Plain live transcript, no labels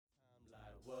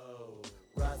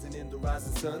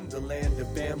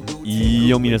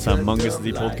Yo, minasan, Manga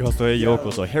Sensei podcast へよう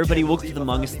こそ. Hey everybody, welcome to the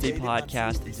Manga Sensei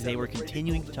podcast. And today we're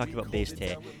continuing to talk about Bate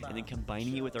Te and then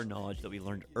combining it with our knowledge that we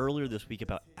learned earlier this week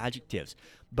about adjectives.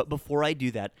 But before I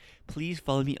do that, please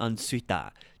follow me on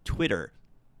Twitter.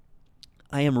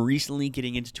 I am recently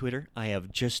getting into Twitter. I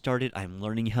have just started. I'm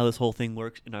learning how this whole thing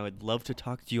works, and I would love to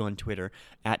talk to you on Twitter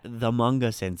at the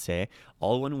Manga Sensei,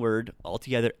 all one word, all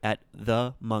together at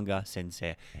the Manga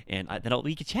Sensei. And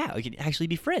we can chat. We can actually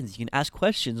be friends. You can ask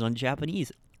questions on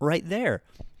Japanese right there.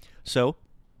 So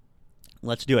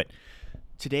let's do it.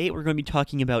 Today we're going to be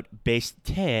talking about Bate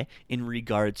Te in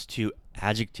regards to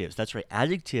adjectives. That's right.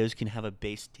 Adjectives can have a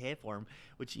Bate Te form,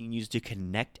 which you can use to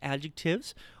connect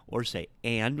adjectives, or say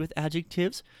and with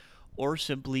adjectives, or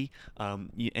simply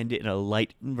you end it in a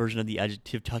light version of the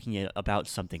adjective talking about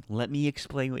something. Let me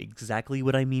explain exactly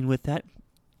what I mean with that.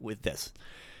 With this,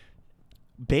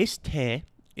 Bate Te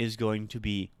is going to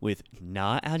be with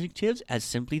na adjectives as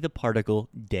simply the particle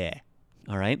de.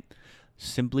 All right?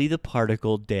 Simply the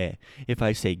particle de. If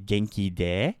I say genki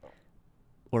de,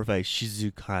 or if I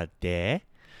shizuka de,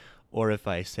 or if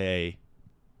I say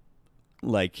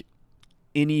like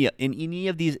any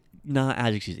of these na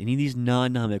adjectives, any of these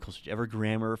non-nominals, whichever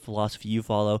grammar philosophy you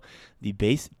follow, the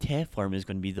Bate Te form is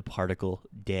going to be the particle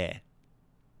de.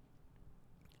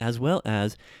 As well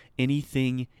as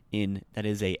anything in that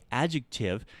is a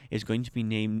adjective is going to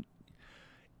be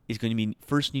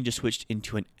first need to switch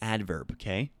into an adverb,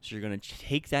 okay? So you're going to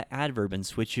take that adverb and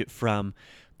switch it from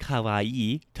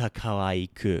kawaii to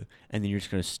kawaiku, and then you're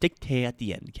just going to stick te at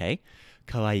the end, okay?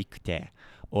 Kawaikute,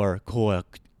 or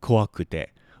kowakute,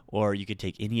 or you could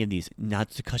take any of these,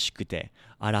 natsukashikute,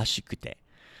 arashikute.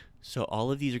 So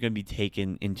all of these are going to be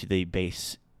taken into the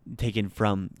base, taken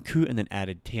from ku and then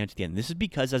added te at the end. This is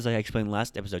because, as I explained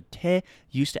last episode, te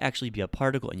used to actually be a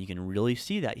particle, and you can really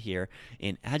see that here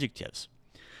in adjectives.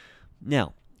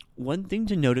 Now, one thing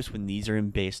to notice when these are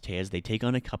in Bate Te is they take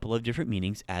on a couple of different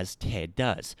meanings, as te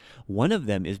does. One of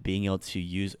them is being able to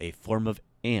use a form of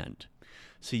and.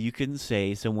 So you can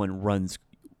say someone runs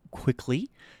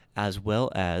quickly as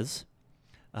well as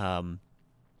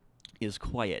is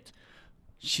quiet.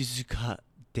 Shizuka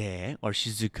de or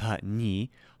shizuka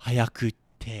ni hayaku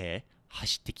te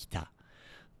hashite kita.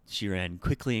 She ran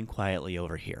quickly and quietly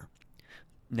over here.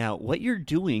 Now, what you're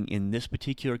doing in this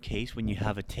particular case when you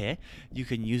have a te, you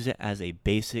can use it as a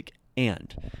basic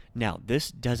and. Now,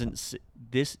 this does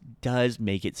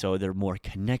make it so they're more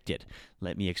connected.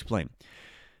 Let me explain.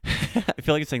 I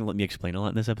feel like I'm saying let me explain a lot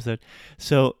in this episode.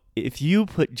 So, if you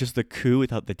put just the ku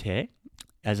without the te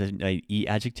as an e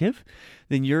adjective,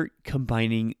 then you're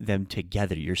combining them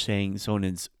together. You're saying someone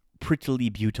is prettily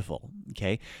beautiful,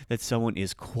 okay? That someone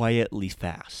is quietly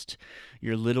fast.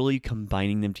 You're literally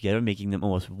combining them together, making them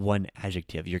almost one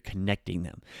adjective. You're connecting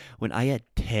them. When I add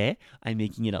te, I'm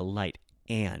making it a light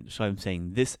and. So I'm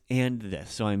saying this and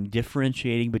this. So I'm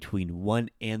differentiating between one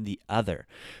and the other.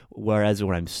 Whereas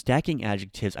when I'm stacking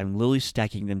adjectives, I'm literally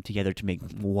stacking them together to make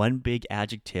one big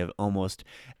adjective almost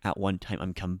at one time.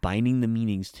 I'm combining the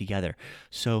meanings together.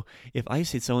 So if I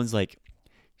say someone's like,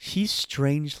 she's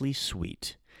strangely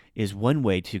sweet, is one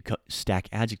way to stack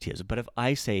adjectives. But if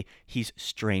I say he's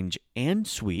strange and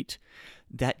sweet,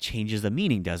 that changes the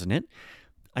meaning, doesn't it?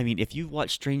 I mean, if you've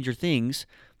watched Stranger Things,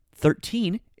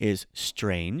 13 is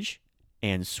strange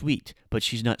and sweet, but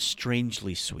she's not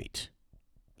strangely sweet.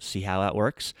 See how that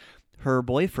works? Her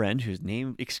boyfriend, whose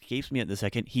name escapes me at the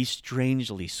second, he's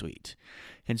strangely sweet.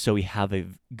 And so we have a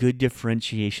good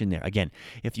differentiation there. Again,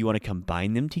 if you want to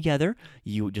combine them together,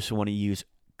 you just want to use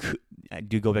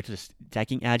do go back to the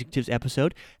stacking adjectives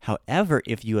episode. However,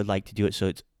 if you would like to do it so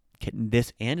it's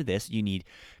this and this, you need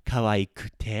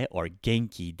kawaikute or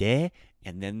genki de,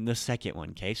 and then the second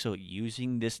one, okay? So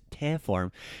using this te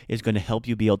form is going to help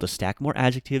you be able to stack more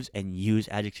adjectives and use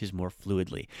adjectives more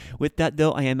fluidly. With that,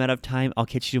 though, I am out of time. I'll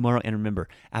catch you tomorrow. And remember,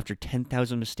 after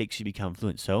 10,000 mistakes, you become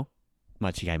fluent. So, 間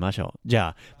違いましょう。じ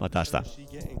ゃあ、また明日。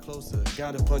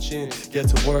Gotta punch in, get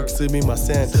to work, すみま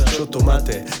せん。ちょっと待っ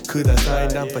てください。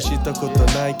ナンパしたこと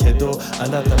ないけど、あ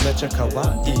なためちゃ可愛い。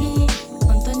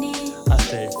本当に I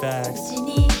stay facts.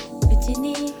 うち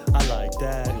に